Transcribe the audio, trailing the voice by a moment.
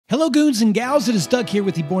Hello goons and gals, it is Doug here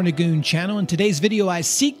with the Born a Goon channel. In today's video I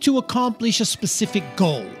seek to accomplish a specific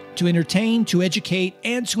goal, to entertain, to educate,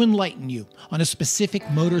 and to enlighten you on a specific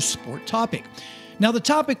motorsport topic. Now the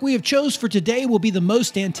topic we have chose for today will be the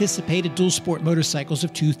most anticipated dual sport motorcycles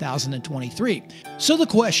of 2023. So the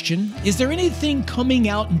question, is there anything coming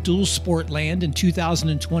out in dual sport land in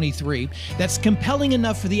 2023 that's compelling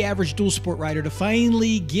enough for the average dual sport rider to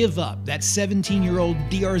finally give up that 17-year-old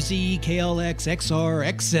DRZ, KLX,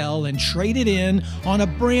 XR, XL and trade it in on a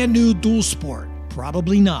brand new dual sport?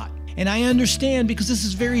 Probably not. And I understand because this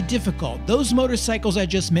is very difficult. Those motorcycles I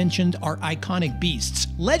just mentioned are iconic beasts,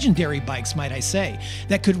 legendary bikes might I say,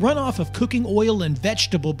 that could run off of cooking oil and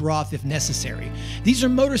vegetable broth if necessary. These are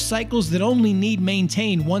motorcycles that only need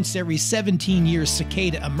maintained once every 17 years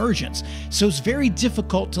cicada emergence, so it's very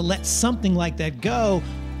difficult to let something like that go,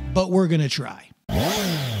 but we're gonna try.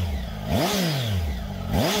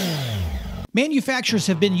 Manufacturers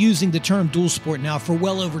have been using the term dual sport now for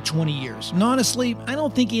well over 20 years. And honestly, I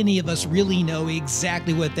don't think any of us really know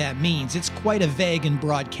exactly what that means. It's quite a vague and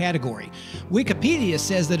broad category. Wikipedia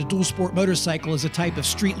says that a dual sport motorcycle is a type of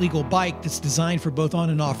street legal bike that's designed for both on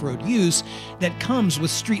and off-road use that comes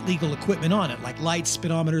with street legal equipment on it, like lights,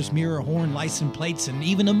 speedometers, mirror, horn, license plates, and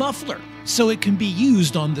even a muffler. So it can be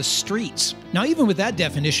used on the streets. Now, even with that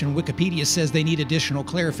definition, Wikipedia says they need additional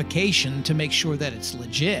clarification to make sure that it's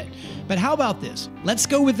legit. But how about this? Let's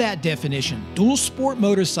go with that definition. Dual sport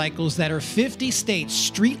motorcycles that are 50 states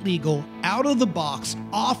street legal, out of the box,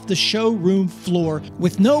 off the showroom floor,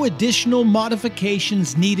 with no additional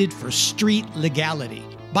modifications needed for street legality.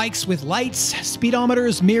 Bikes with lights,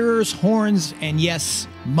 speedometers, mirrors, horns, and yes,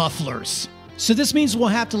 mufflers. So this means we'll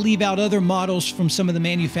have to leave out other models from some of the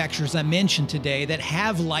manufacturers I mentioned today that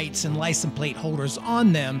have lights and license plate holders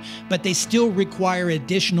on them, but they still require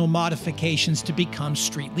additional modifications to become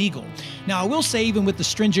street legal. Now I will say, even with the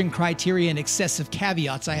stringent criteria and excessive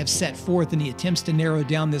caveats I have set forth in the attempts to narrow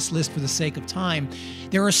down this list for the sake of time,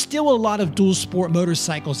 there are still a lot of dual sport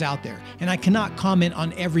motorcycles out there, and I cannot comment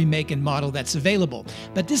on every make and model that's available.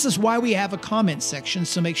 But this is why we have a comment section,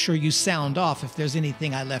 so make sure you sound off if there's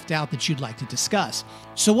anything I left out that you'd like to discuss.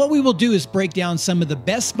 So what we will do is break down some of the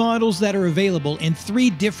best models that are available in 3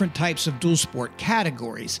 different types of dual sport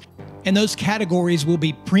categories. And those categories will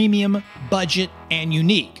be premium, budget, and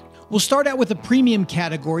unique. We'll start out with the premium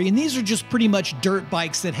category, and these are just pretty much dirt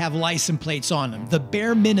bikes that have license plates on them, the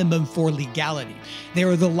bare minimum for legality. They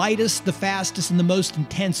are the lightest, the fastest, and the most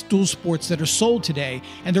intense dual sports that are sold today,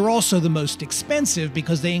 and they're also the most expensive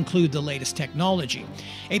because they include the latest technology.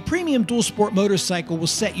 A premium dual sport motorcycle will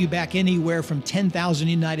set you back anywhere from $10,000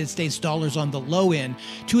 United States dollars on the low end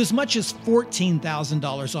to as much as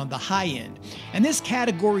 $14,000 on the high end. And this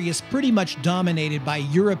category is pretty much dominated by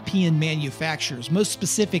European manufacturers, most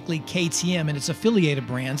specifically KTM and its affiliated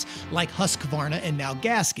brands like Husqvarna and now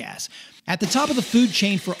Gas. At the top of the food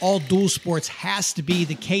chain for all dual sports has to be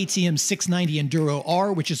the KTM 690 Enduro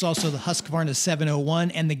R, which is also the Husqvarna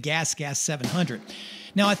 701 and the Gas 700.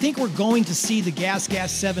 Now, I think we're going to see the Gas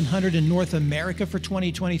 700 in North America for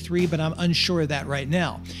 2023, but I'm unsure of that right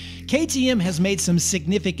now. KTM has made some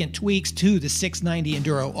significant tweaks to the 690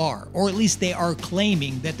 Enduro R, or at least they are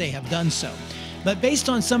claiming that they have done so. But based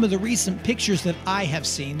on some of the recent pictures that I have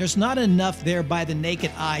seen, there's not enough there by the naked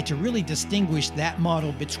eye to really distinguish that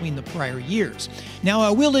model between the prior years. Now, I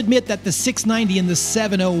will admit that the 690 and the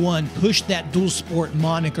 701 pushed that dual sport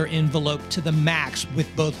moniker envelope to the max with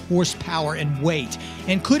both horsepower and weight,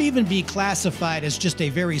 and could even be classified as just a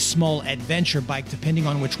very small adventure bike depending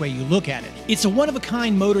on which way you look at it. It's a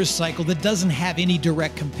one-of-a-kind motorcycle that doesn't have any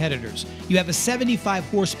direct competitors. You have a 75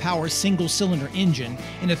 horsepower single-cylinder engine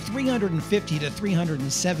and a 350 to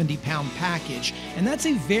 370 pound package, and that's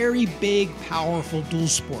a very big, powerful dual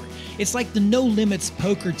sport. It's like the no limits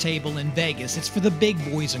poker table in Vegas. It's for the big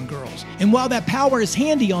boys and girls. And while that power is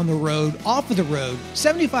handy on the road, off of the road,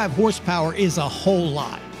 75 horsepower is a whole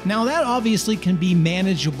lot. Now that obviously can be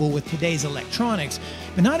manageable with today's electronics,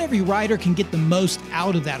 but not every rider can get the most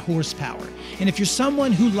out of that horsepower. And if you're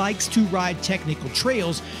someone who likes to ride technical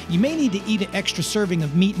trails, you may need to eat an extra serving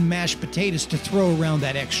of meat and mashed potatoes to throw around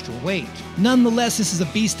that extra weight. Nonetheless, this is a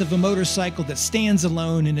beast of a motorcycle that stands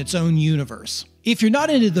alone in its own universe. If you're not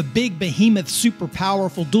into the big behemoth super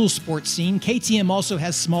powerful dual sport scene, KTM also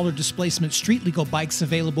has smaller displacement street legal bikes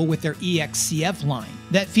available with their EXCF line.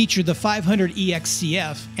 that feature the 500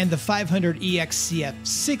 EXCF and the 500 EXCF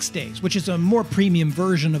 6 days, which is a more premium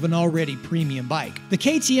version of an already premium bike. The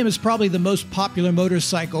KTM is probably the most popular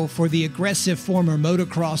motorcycle for the aggressive former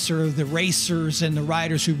motocrosser, the racers, and the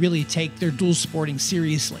riders who really take their dual sporting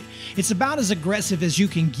seriously. It's about as aggressive as you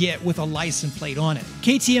can get with a license plate on it.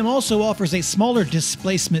 KTM also offers a smaller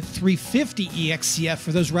displacement 350 EXCF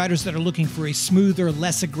for those riders that are looking for a smoother,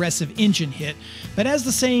 less aggressive engine hit, but as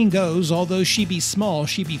the saying goes, although she be small,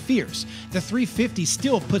 she be fierce. The 350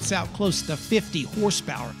 still puts out close to 50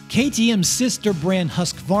 horsepower. KTM's sister brand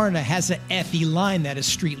Husqvarna has an FE line that is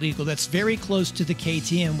street legal that's very close to the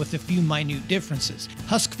KTM with a few minute differences.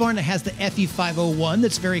 Husqvarna has the FE 501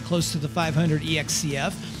 that's very close to the 500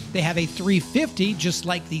 EXCF. They have a 350, just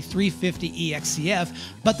like the 350 EXCF,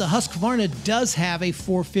 but the Husqvarna does have a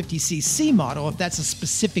 450cc model if that's a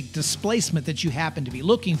specific displacement that you happen to be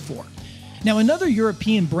looking for. Now, another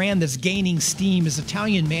European brand that's gaining steam is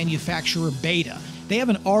Italian manufacturer Beta. They have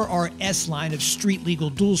an RRS line of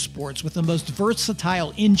street-legal dual sports with the most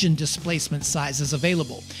versatile engine displacement sizes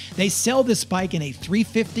available. They sell this bike in a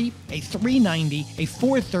 350, a 390, a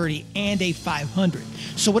 430, and a 500.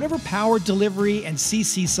 So whatever power delivery and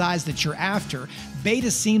cc size that you're after, Beta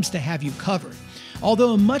seems to have you covered.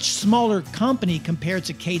 Although a much smaller company compared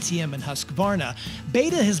to KTM and Husqvarna,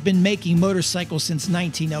 Beta has been making motorcycles since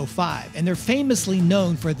 1905, and they're famously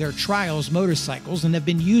known for their trials motorcycles and have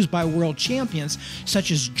been used by world champions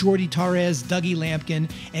such as Jordi Torres, Dougie Lampkin,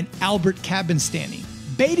 and Albert Cabinstani.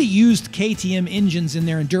 Beta used KTM engines in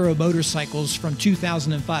their enduro motorcycles from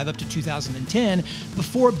 2005 up to 2010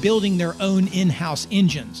 before building their own in-house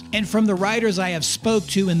engines. And from the riders I have spoke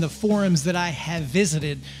to in the forums that I have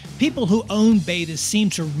visited, people who own Betas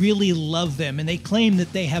seem to really love them, and they claim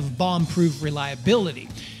that they have bomb-proof reliability.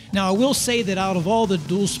 Now, I will say that out of all the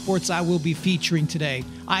dual sports I will be featuring today,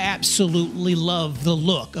 I absolutely love the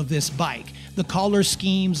look of this bike. The color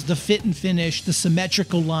schemes, the fit and finish, the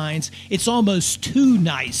symmetrical lines, it's almost too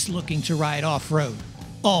nice looking to ride off-road.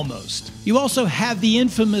 Almost. You also have the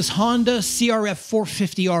infamous Honda CRF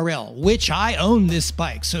 450RL, which I own this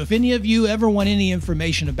bike. So if any of you ever want any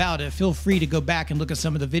information about it, feel free to go back and look at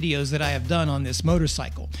some of the videos that I have done on this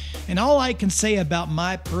motorcycle. And all I can say about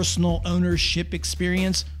my personal ownership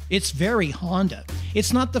experience, it's very Honda.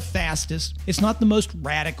 It's not the fastest, it's not the most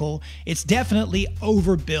radical, it's definitely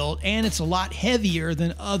overbuilt, and it's a lot heavier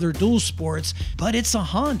than other dual sports, but it's a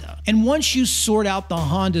Honda. And once you sort out the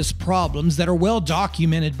Honda's problems that are well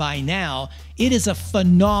documented by now, it is a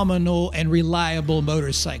phenomenal and reliable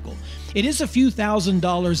motorcycle. It is a few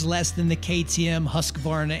 $1,000s less than the KTM,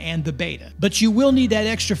 Husqvarna, and the Beta, but you will need that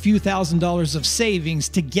extra few $1,000s of savings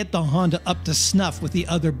to get the Honda up to snuff with the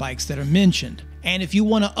other bikes that are mentioned. And if you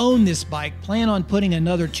want to own this bike, plan on putting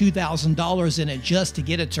another $2,000 in it just to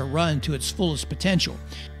get it to run to its fullest potential.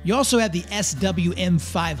 You also have the SWM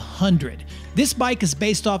 500. This bike is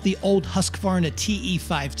based off the old Husqvarna TE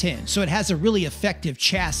 510, so it has a really effective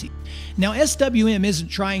chassis. Now, SWM isn't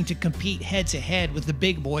trying to compete head-to-head with the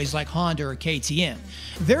big boys like Honda or KTM.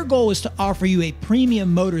 Their goal is to offer you a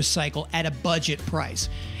premium motorcycle at a budget price.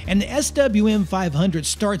 And the SWM 500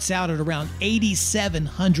 starts out at around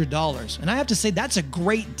 $8,700. And I have to say that's a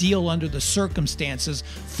great deal under the circumstances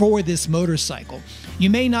for this motorcycle. You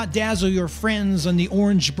may not dazzle your friends on the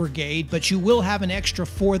Orange Brigade, but you will have an extra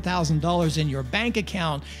 $4,000 in your bank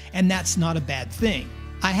account, and that's not a bad thing.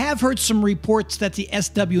 I have heard some reports that the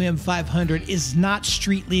SWM 500 is not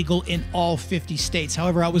street legal in all 50 states.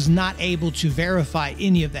 However, I was not able to verify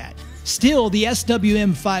any of that. Still, the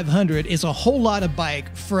SWM 500 is a whole lot of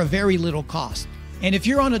bike for a very little cost. And if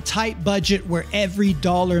you're on a tight budget where every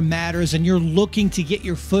dollar matters and you're looking to get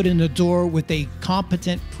your foot in the door with a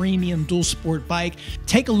competent premium dual sport bike,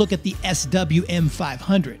 take a look at the SWM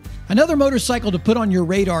 500. Another motorcycle to put on your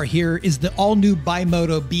radar here is the all-new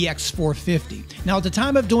Bimoto BX450. Now, at the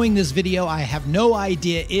time of doing this video, I have no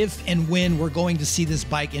idea if and when we're going to see this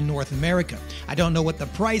bike in North America. I don't know what the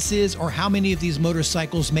price is or how many of these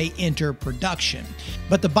motorcycles may enter production.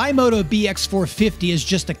 But the Bimoto BX450 is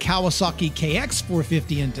just a Kawasaki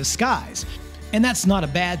KX450 in disguise. And that's not a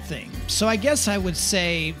bad thing. So I guess I would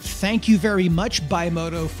say thank you very much,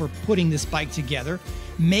 Bimoto, for putting this bike together,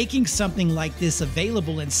 making something like this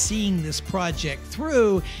available and seeing this project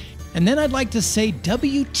through. And then I'd like to say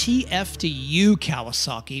WTF to you,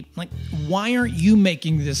 Kawasaki. Like, why aren't you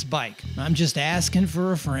making this bike? I'm just asking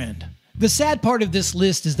for a friend. The sad part of this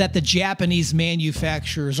list is that the Japanese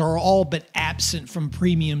manufacturers are all but absent from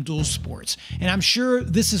premium dual sports, and I'm sure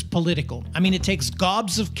this is political. I mean, it takes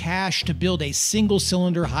gobs of cash to build a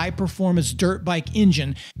single-cylinder, high-performance dirt bike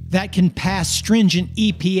engine that can pass stringent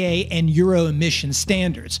EPA and Euro emission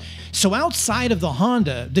standards. So outside of the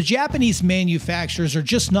Honda, the Japanese manufacturers are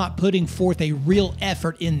just not putting forth a real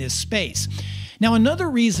effort in this space. Now, another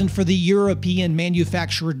reason for the European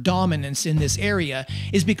manufacturer dominance in this area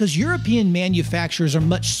is because European manufacturers are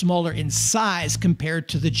much smaller in size compared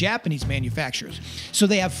to the Japanese manufacturers. So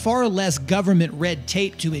they have far less government red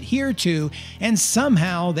tape to adhere to, and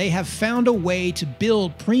somehow they have found a way to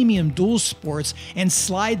build premium dual sports and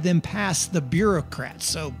slide them past the bureaucrats.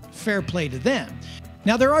 So fair play to them.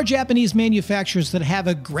 Now, there are Japanese manufacturers that have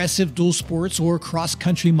aggressive dual sports or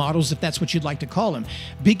cross-country models, if that's what you'd like to call them.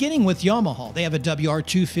 Beginning with Yamaha, they have a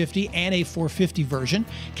WR250 and a 450 version.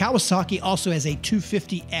 Kawasaki also has a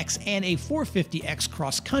 250X and a 450X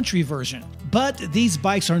cross-country version. But these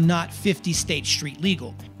bikes are not 50 state street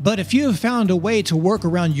legal. But if you have found a way to work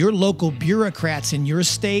around your local bureaucrats in your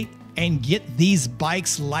state and get these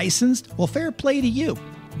bikes licensed, well, fair play to you,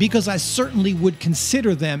 because I certainly would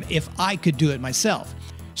consider them if I could do it myself.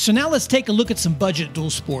 So now let's take a look at some budget dual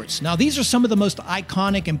sports. Now, these are some of the most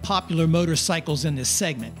iconic and popular motorcycles in this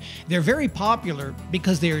segment. They're very popular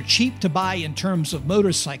because they are cheap to buy in terms of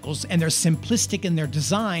motorcycles, and they're simplistic in their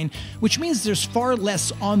design, which means there's far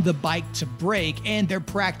less on the bike to break, and they're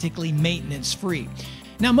practically maintenance-free.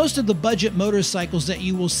 Now, most of the budget motorcycles that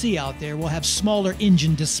you will see out there will have smaller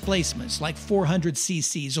engine displacements, like 400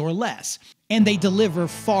 cc's or less, and they deliver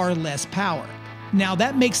far less power. Now,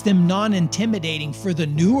 that makes them non-intimidating for the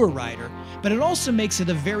newer rider, but it also makes it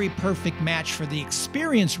a very perfect match for the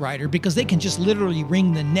experienced rider because they can just literally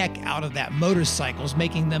wring the neck out of that motorcycles,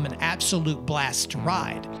 making them an absolute blast to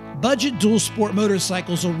ride. Budget dual sport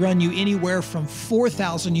motorcycles will run you anywhere from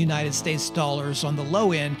 $4,000 United States dollars on the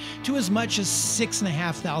low end to as much as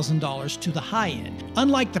 $6,500 to the high end.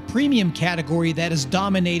 Unlike the premium category that is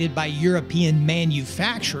dominated by European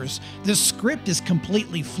manufacturers, the script is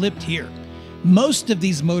completely flipped here. Most of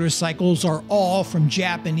these motorcycles are all from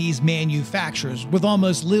Japanese manufacturers with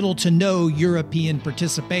almost little to no European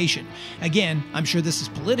participation. Again, I'm sure this is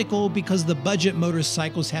political because the budget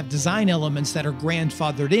motorcycles have design elements that are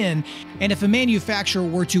grandfathered in, and if a manufacturer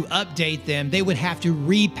were to update them, they would have to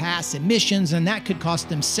repass emissions, and that could cost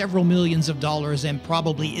them several millions of dollars and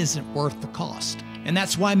probably isn't worth the cost. And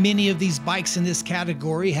that's why many of these bikes in this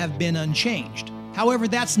category have been unchanged. However,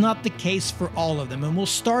 that's not the case for all of them, and we'll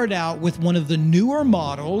start out with one of the newer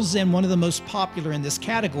models and one of the most popular in this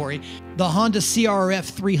category, the Honda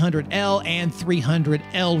CRF 300L and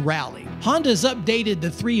 300L Rally. Honda's updated the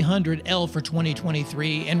 300L for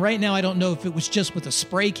 2023, and right now I don't know if it was just with a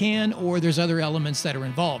spray can or there's other elements that are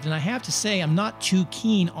involved. And I have to say, I'm not too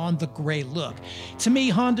keen on the gray look. To me,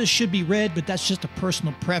 Honda should be red, but that's just a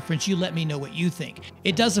personal preference. You let me know what you think.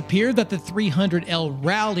 It does appear that the 300L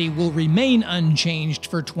Rally will remain unchanged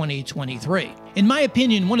for 2023. In my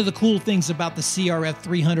opinion, one of the cool things about the CRF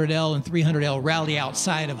 300L and 300L Rally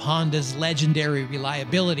outside of Honda's legendary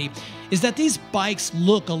reliability is that these bikes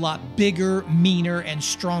look a lot bigger, meaner, and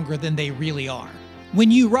stronger than they really are.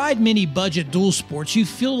 When you ride many budget dual sports, you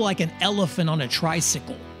feel like an elephant on a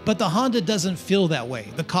tricycle. But the Honda doesn't feel that way.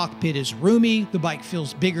 The cockpit is roomy, the bike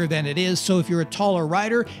feels bigger than it is, so if you're a taller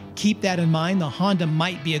rider, keep that in mind. The Honda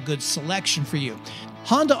might be a good selection for you.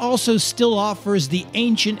 Honda also still offers the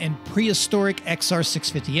ancient and prehistoric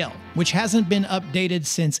XR650L, which hasn't been updated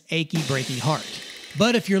since Achy Breaky Heart.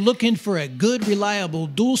 But if you're looking for a good, reliable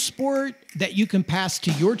dual sport that you can pass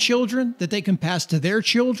to your children, that they can pass to their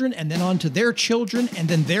children, and then on to their children, and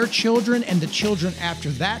then their children, and the children after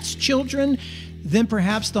that's children, then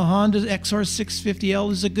perhaps the Honda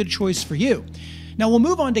XR650L is a good choice for you. Now we'll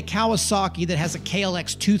move on to Kawasaki that has a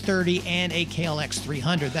KLX 230 and a KLX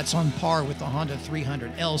 300 that's on par with the Honda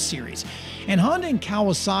 300L series. And Honda and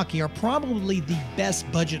Kawasaki are probably the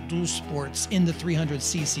best budget dual sports in the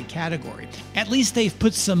 300cc category. At least they've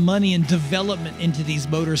put some money and development into these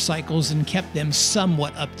motorcycles and kept them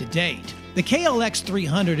somewhat up to date. The KLX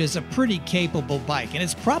 300 is a pretty capable bike, and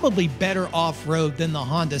it's probably better off-road than the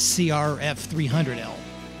Honda CRF 300L.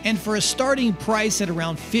 And for a starting price at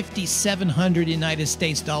around $5,700 United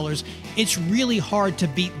States dollars, it's really hard to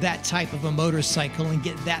beat that type of a motorcycle and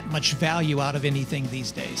get that much value out of anything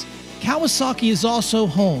these days. Kawasaki is also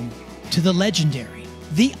home to the legendary,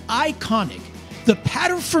 the iconic, the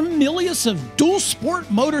paterfamilias of dual sport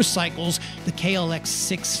motorcycles, the KLX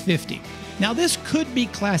 650. Now this could be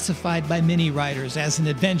classified by many riders as an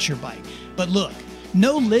adventure bike, but look,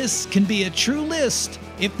 No list can be a true list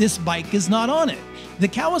if this bike is not on it. The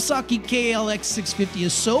Kawasaki KLX 650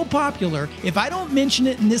 is so popular, if I don't mention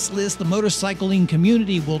it in this list, the motorcycling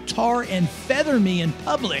community will tar and feather me in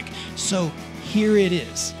public. So here it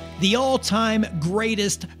is. The all-time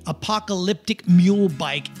greatest apocalyptic mule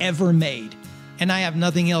bike ever made. And I have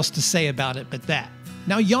nothing else to say about it but that.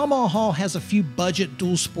 Now, Yamaha has a few budget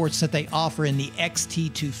dual sports that they offer in the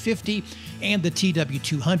XT250 and the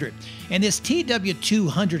TW200. And this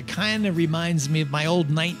TW200 kind of reminds me of my old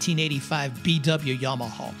 1985 BW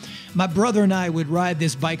Yamaha. My brother and I would ride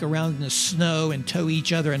this bike around in the snow and tow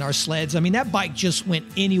each other in our sleds. I mean, that bike just went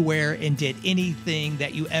anywhere and did anything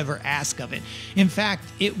that you ever ask of it. In fact,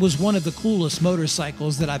 it was one of the coolest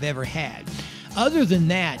motorcycles that I've ever had. Other than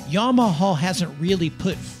that, Yamaha hasn't really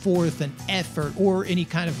put forth an effort or any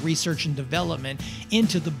kind of research and development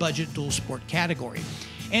into the budget dual sport category.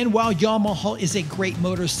 And while Yamaha is a great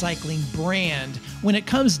motorcycling brand, when it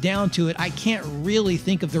comes down to it, I can't really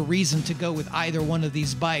think of the reason to go with either one of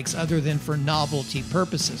these bikes other than for novelty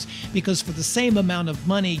purposes. Because for the same amount of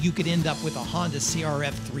money, you could end up with a Honda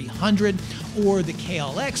CRF 300 or the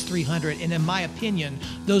KLX 300. And in my opinion,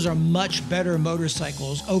 those are much better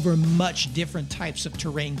motorcycles over much different types of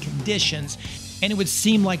terrain conditions. And it would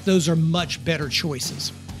seem like those are much better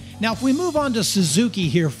choices. Now, if we move on to Suzuki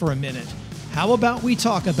here for a minute, how about we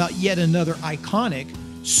talk about yet another iconic,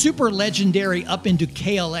 super legendary up into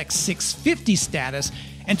KLX 650 status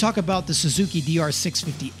and talk about the Suzuki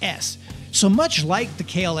DR650S. So much like the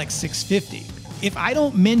KLX 650, if I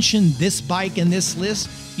don't mention this bike in this list,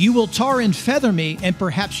 you will tar and feather me and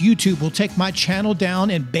perhaps YouTube will take my channel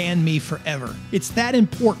down and ban me forever. It's that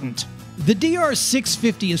important. The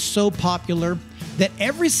DR650 is so popular that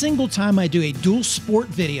every single time I do a dual sport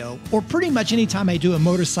video, or pretty much any time I do a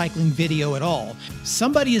motorcycling video at all,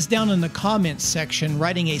 somebody is down in the comments section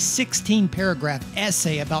writing a 16-paragraph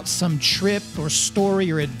essay about some trip or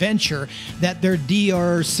story or adventure that their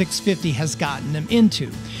DR650 has gotten them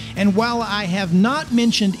into. And while I have not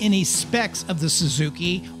mentioned any specs of the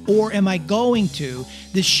Suzuki, or am I going to,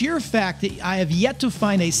 the sheer fact that I have yet to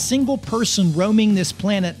find a single person roaming this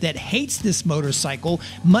planet that hates this motorcycle,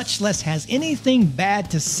 much less has anything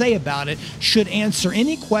bad to say about it, should answer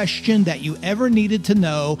any question that you ever needed to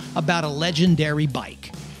know about a legendary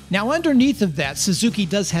bike. Now, underneath of that, Suzuki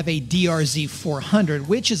does have a DRZ 400,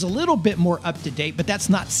 which is a little bit more up to date, but that's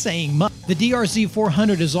not saying much. The DRZ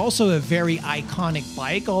 400 is also a very iconic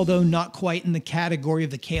bike, although not quite in the category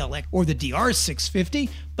of the KLX or the DR 650,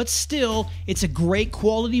 but still, it's a great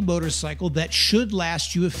quality motorcycle that should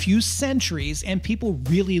last you a few centuries, and people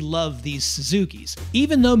really love these Suzukis.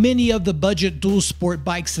 Even though many of the budget dual sport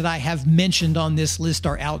bikes that I have mentioned on this list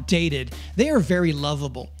are outdated, they are very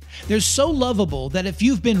lovable. They're so lovable that if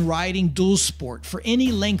you've been riding dual sport for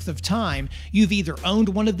any length of time, you've either owned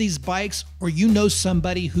one of these bikes or you know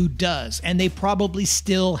somebody who does, and they probably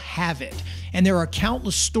still have it. And there are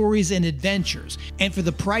countless stories and adventures, and for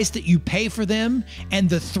the price that you pay for them and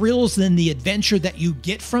the thrills and the adventure that you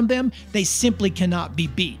get from them, they simply cannot be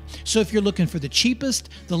beat. So if you're looking for the cheapest,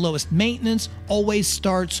 the lowest maintenance, always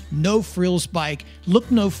starts, no frills bike,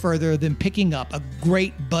 look no further than picking up a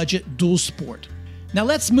great budget dual sport. Now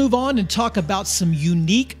let's move on and talk about some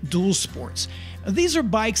unique dual sports. These are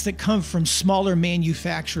bikes that come from smaller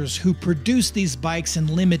manufacturers who produce these bikes in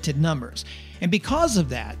limited numbers. And because of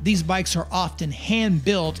that, these bikes are often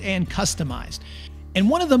hand-built and customized. And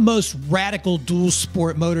one of the most radical dual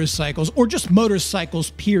sport motorcycles, or just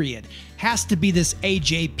motorcycles period, has to be this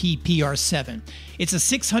AJP PR7. It's a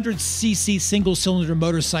 600cc single-cylinder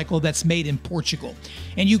motorcycle that's made in Portugal.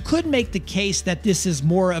 And you could make the case that this is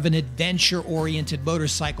more of an adventure-oriented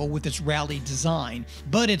motorcycle with its rally design,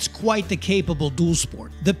 but it's quite the capable dual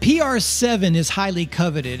sport. The PR7 is highly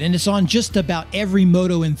coveted, and it's on just about every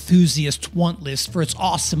moto enthusiast want list for its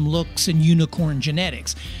awesome looks and unicorn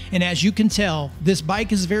genetics. And as you can tell, this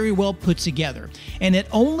bike is very well put together. And at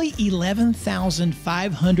only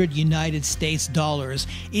 $11,500 United States dollars,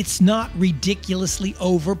 it's not ridiculously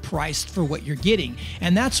overpriced for what you're getting,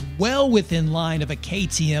 and that's well within line of a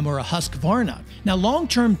KTM or a Husqvarna. Now,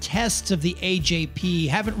 long-term tests of the AJP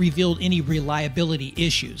haven't revealed any reliability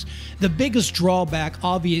issues. The biggest drawback,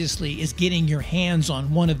 obviously, is getting your hands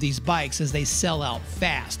on one of these bikes as they sell out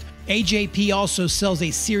fast. AJP also sells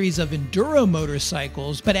a series of enduro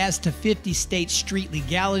motorcycles, but as to 50-state street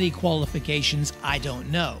legality qualifications, I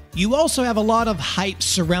don't know. You also have a lot of hype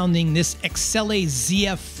surrounding this Excele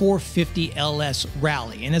ZF450 LS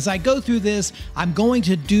Rally, and as I go through this, I'm going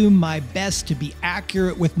to do my best to be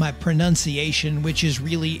accurate with my pronunciation, which is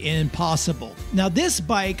really impossible. Now, this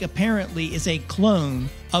bike apparently is a clone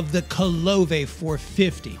of the Kalove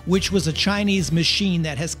 450, which was a Chinese machine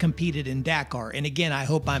that has competed in Dakar. And again, I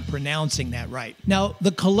hope I'm pronouncing that right. Now,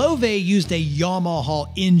 the Kalove used a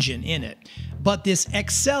Yamaha engine in it. But this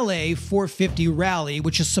XLA 450 Rally,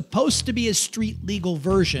 which is supposed to be a street legal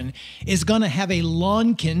version, is going to have a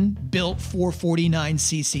Lonkin built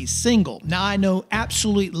 449cc single. Now, I know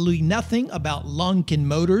absolutely nothing about Lonkin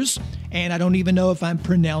motors, and I don't even know if I'm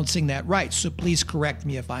pronouncing that right, so please correct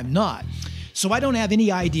me if I'm not. So I don't have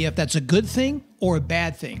any idea if that's a good thing or a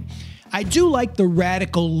bad thing. I do like the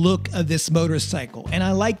radical look of this motorcycle, and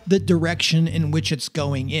I like the direction in which it's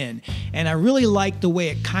going in. And I really like the way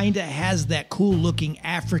it kind of has that cool looking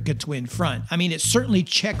Africa twin front. I mean, it certainly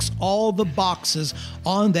checks all the boxes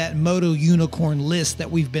on that Moto Unicorn list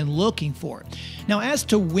that we've been looking for. Now, as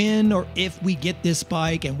to when or if we get this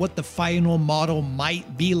bike and what the final model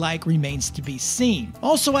might be like remains to be seen.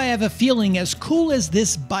 Also, I have a feeling as cool as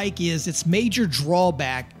this bike is, its major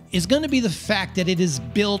drawback is going to be the fact that it is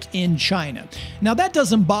built in China. Now, that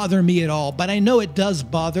doesn't bother me at all, but I know it does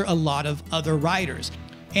bother a lot of other riders.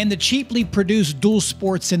 And the cheaply produced dual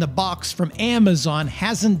sports in a box from Amazon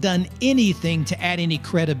hasn't done anything to add any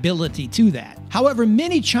credibility to that. However,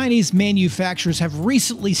 many Chinese manufacturers have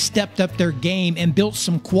recently stepped up their game and built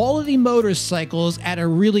some quality motorcycles at a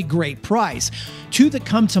really great price. Two that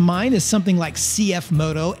come to mind is something like CF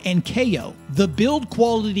Moto and KO. The build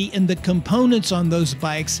quality and the components on those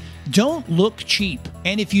bikes don't look cheap.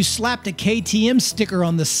 And if you slapped a KTM sticker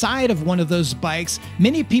on the side of one of those bikes,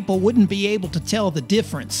 many people wouldn't be able to tell the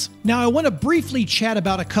difference. Now, I want to briefly chat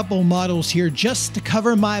about a couple models here just to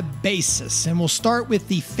cover my basis, and we'll start with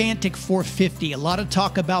the Fantic 450. A lot of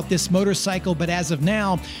talk about this motorcycle, but as of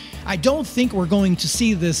now, I don't think we're going to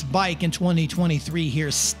see this bike in 2023 here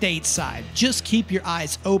stateside. Just keep your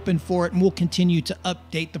eyes open for it, and we'll continue to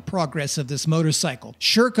update the progress of this motorcycle.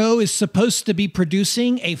 Sherco is supposed to be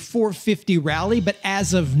producing a 450 Rally, but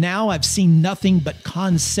as of now, I've seen nothing but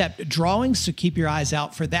concept drawings, so keep your eyes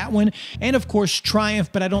out for that one. And of course,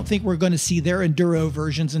 Triumph, but I don't think we're going to see their Enduro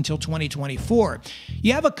versions until 2024.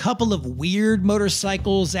 You have a couple of weird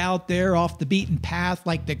motorcycles out there off the beaten path,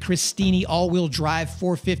 like the Christini all-wheel drive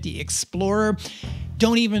 450 Explorer.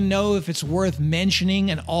 Don't even know if it's worth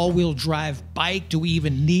mentioning an all-wheel drive bike. Do we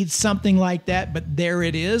even need something like that? But there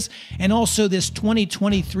it is. And also this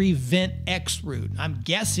 2023 Vent X Rude. I'm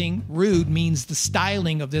guessing Rude means the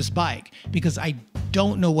styling of this bike because I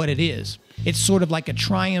don't know what it is. It's sort of like a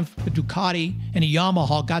Triumph, a Ducati, and a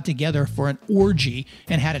Yamaha got together for an orgy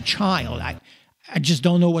and had a child. I just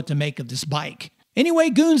don't know what to make of this bike. Anyway,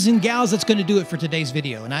 goons and gals, that's going to do it for today's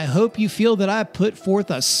video, and I hope you feel that I put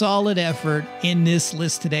forth a solid effort in this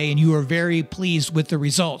list today and you are very pleased with the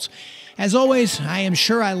results. As always, I am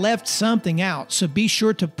sure I left something out, so be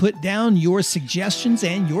sure to put down your suggestions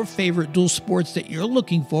and your favorite dual sports that you're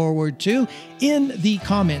looking forward to in the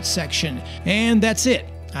comments section. And that's it.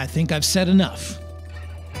 I think I've said enough.